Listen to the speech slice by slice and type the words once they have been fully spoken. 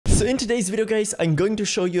So in today's video guys, I'm going to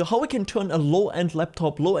show you how we can turn a low-end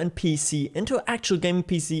laptop, low-end PC into an actual gaming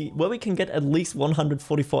PC where we can get at least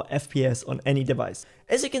 144 FPS on any device.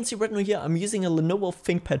 As you can see right now here, I'm using a Lenovo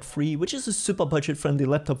ThinkPad 3, which is a super budget-friendly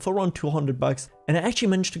laptop for around 200 bucks, and I actually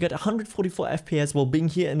managed to get 144 FPS while being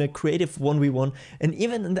here in a creative 1v1, and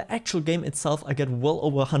even in the actual game itself I get well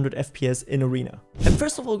over 100 FPS in Arena. I'm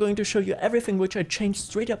first of all going to show you everything which I changed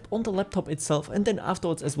straight up on the laptop itself, and then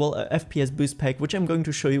afterwards as well a FPS boost pack which I'm going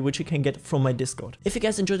to show you, which you can get from my Discord. If you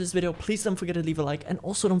guys enjoyed this video, please don't forget to leave a like, and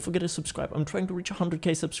also don't forget to subscribe. I'm trying to reach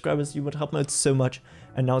 100k subscribers, you would help me out so much.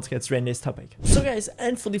 And now let's get straight into this topic. So guys,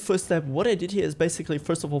 and for the first step, what I did here is basically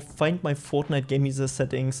first of all find my Fortnite game user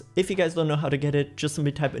settings. If you guys don't know how to get it, just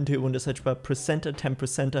simply type into your Windows search bar presenter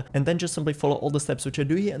 10%, and then just simply follow all the steps which I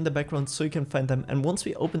do here in the background so you can find them. And once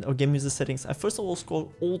we open our game user settings, I first of all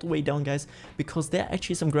scroll all the way down guys, because there are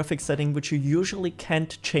actually some graphics settings which you usually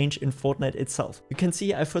can't change in Fortnite itself. You can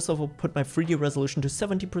see I first of all put my 3D resolution to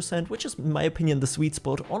 70%, which is in my opinion the sweet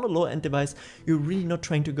spot on a low end device. You're really not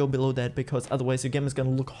trying to go below that, because otherwise your game is gonna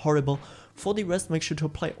look horrible. For the rest, make sure to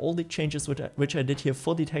apply all the changes which I did here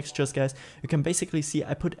for the textures guys. You can basically see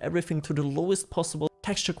I put everything to the lowest possible.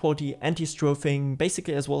 Texture quality, anti-strofing,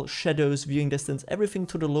 basically as well shadows, viewing distance, everything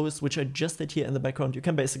to the lowest, which I just did here in the background. You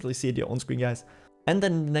can basically see it here on screen guys. And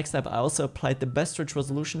then the next step, I also applied the best stretch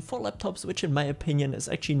resolution for laptops, which in my opinion is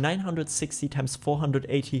actually 960 x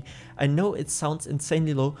 480. I know it sounds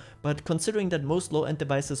insanely low, but considering that most low-end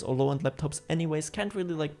devices or low-end laptops anyways can't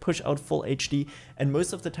really like push out full HD, and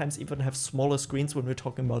most of the times even have smaller screens when we're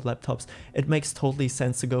talking about laptops, it makes totally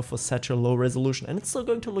sense to go for such a low resolution, and it's still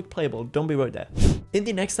going to look playable, don't be worried there. In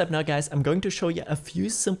the next step now guys, I'm going to show you a few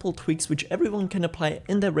simple tweaks which everyone can apply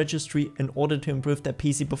in their registry in order to improve their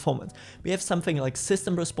PC performance. We have something like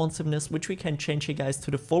system responsiveness, which we can change here guys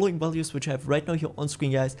to the following values which I have right now here on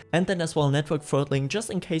screen guys, and then as well network throttling, just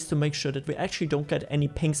in case to make sure that we actually don't get any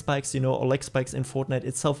ping spikes, you know, or lag spikes in Fortnite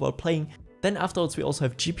itself while playing. Then afterwards we also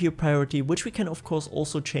have GPU priority, which we can of course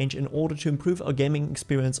also change in order to improve our gaming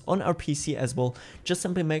experience on our PC as well. Just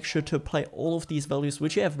simply make sure to apply all of these values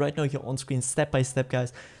which you have right now here on screen step by step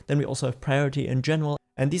guys. Then we also have priority in general.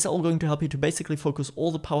 And these are all going to help you to basically focus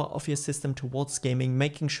all the power of your system towards gaming,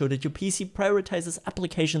 making sure that your PC prioritizes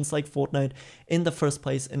applications like Fortnite in the first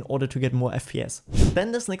place in order to get more FPS.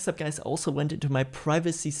 Then this next step guys, I also went into my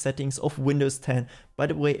privacy settings of Windows 10. By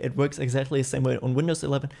the way, it works exactly the same way on Windows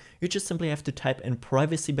 11. You just simply have to type in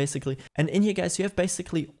privacy basically. And in here guys, you have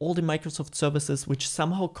basically all the Microsoft services which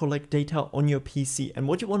somehow collect data on your PC. And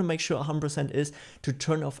what you want to make sure 100% is to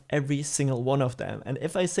turn off every single one of them. And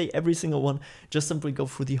if I say every single one, just simply go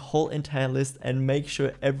through the whole entire list and make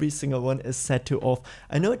sure every single one is set to off.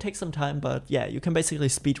 I know it takes some time, but yeah, you can basically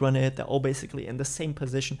speedrun it. They're all basically in the same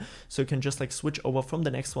position, so you can just like switch over from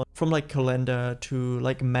the next one, from like calendar to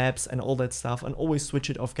like maps and all that stuff, and always switch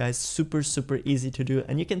it off guys. Super easy to do.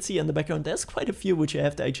 And you can see in the background there's quite a few which you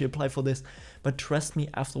have to actually apply for this, but trust me,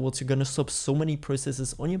 afterwards you're gonna stop so many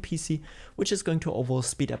processes on your PC, which is going to overall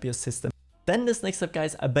speed up your system. Then this next step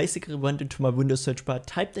guys, I basically went into my Windows search bar,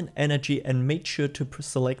 typed in energy, and made sure to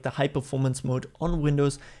select the high performance mode on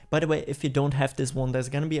Windows. By the way, if you don't have this one, there's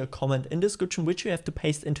gonna be a comment in the description which you have to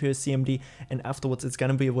paste into your CMD, and afterwards it's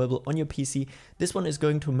gonna be available on your PC. This one is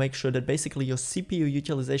going to make sure that basically your CPU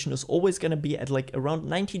utilization is always gonna be at like around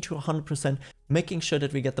 90 to 100%, making sure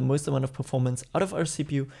that we get the most amount of performance out of our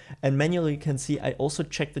CPU. And manually you can see I also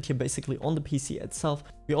checked it here basically on the PC itself.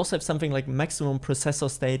 We also have something like maximum processor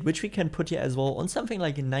state, which we can put here as well on something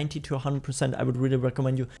like 90 to 100%. I would really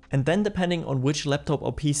recommend you. And then depending on which laptop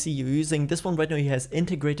or PC you're using, this one right now here has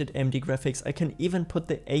integrated AMD graphics. I can even put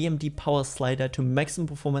the AMD power slider to maximum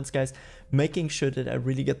performance guys, making sure that I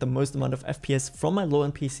really get the most amount of FPS from my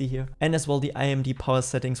low-end PC here. And as well the AMD power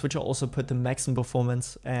settings, which I also put the maximum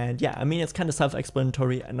performance. And yeah, I mean it's kind of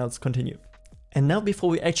self-explanatory, and now let's continue. And now before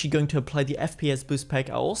we're actually going to apply the FPS boost pack,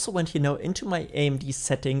 I also went here now into my AMD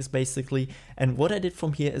settings basically, and what I did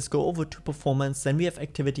from here is go over to performance, then we have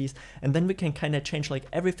activities, and then we can kind of change like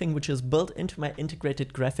everything which is built into my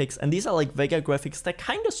integrated graphics. And these are like Vega graphics. They're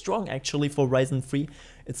kind of strong actually for Ryzen 3.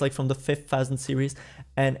 It's like from the 5000 series.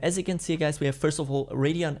 And as you can see guys, we have first of all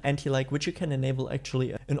Radeon Anti-Lag, which you can enable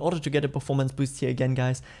actually in order to get a performance boost here again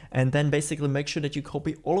guys. And then basically make sure that you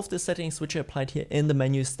copy all of the settings which are applied here in the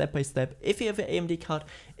menu step by step. If you have an AMD card,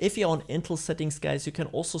 if you're on Intel settings guys, you can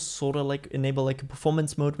also sort of like enable like a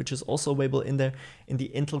performance mode, which is also available in there in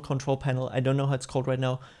the Intel control panel. I don't know how it's called right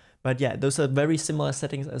now. But yeah, those are very similar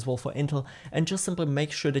settings as well for Intel, and just simply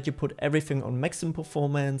make sure that you put everything on maximum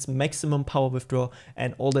performance, maximum power withdrawal,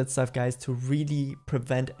 and all that stuff guys, to really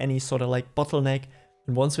prevent any sort of like bottleneck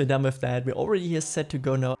And once we're done with that, we're already here set to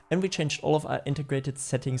go now, and we changed all of our integrated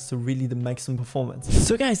settings to really the maximum performance.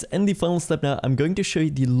 So guys, in the final step now, I'm going to show you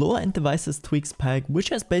the lower end devices tweaks pack, which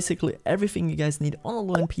has basically everything you guys need on a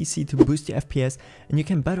low end PC to boost your FPS. And you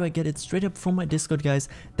can, by the way, get it straight up from my Discord, guys.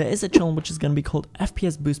 There is a channel which is going to be called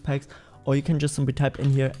FPS Boost Packs, or you can just simply type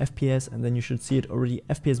in here FPS and then you should see it already,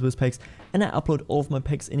 FPS Boost Packs, and I upload all of my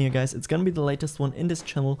packs in here, guys. It's gonna be the latest one in this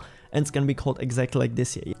channel, and it's gonna be called exactly like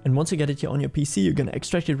this here. And once you get it here on your PC, you're gonna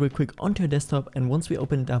extract it real quick onto your desktop, and once we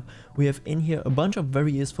open it up, we have in here a bunch of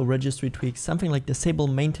very useful registry tweaks, something like disable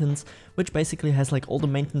maintenance, which basically has like all the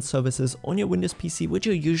maintenance services on your Windows PC, which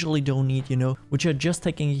you usually don't need, you know, which are just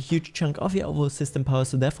taking a huge chunk of your overall system power,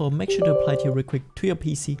 so therefore make sure to apply it here real quick to your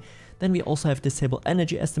PC. Then we also have disable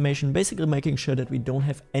energy estimation, basically making sure that we don't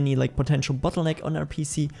have any like potential bottleneck on our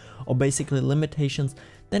PC or basically limitations.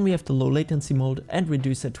 Then we have the low latency mode and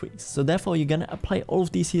reducer tweaks. So therefore you're gonna apply all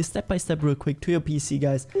of these here step by step real quick to your PC,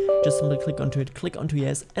 guys. Just simply click onto it, click onto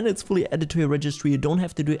yes, and it's fully added to your registry. You don't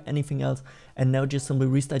have to do anything else. And now just simply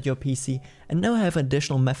restart your PC. And now I have an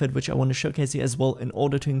additional method which I want to showcase you as well in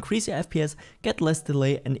order to increase your FPS, get less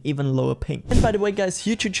delay, and even lower ping. And by the way, guys,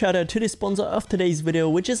 huge shout out to the sponsor of today's video,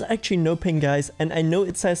 which is actually No Ping, guys. And I know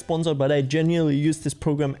it says sponsor, but I genuinely use this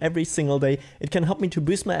program every single day. It can help me to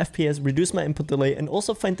boost my FPS, reduce my input delay, and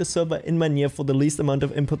also find the server in my near for the least amount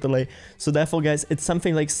of input delay. So therefore, guys, it's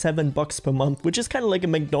something like $7 per month, which is kind of like a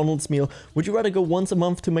McDonald's meal. Would you rather go once a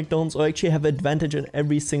month to McDonald's or actually have advantage in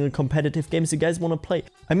every single competitive games you guys want to play?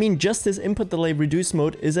 I mean, just this input delay reduce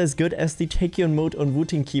mode is as good as the Taekyon mode on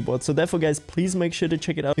Wooting keyboard. So therefore, guys, please make sure to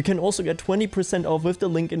check it out. You can also get 20% off with the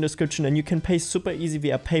link in the description, and you can pay super easy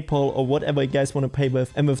via PayPal or whatever you guys want to pay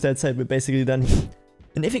with. And with that said, we're basically done here.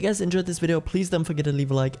 And if you guys enjoyed this video, please don't forget to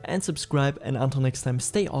leave a like and subscribe. And until next time,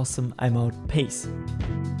 stay awesome. I'm out. Peace.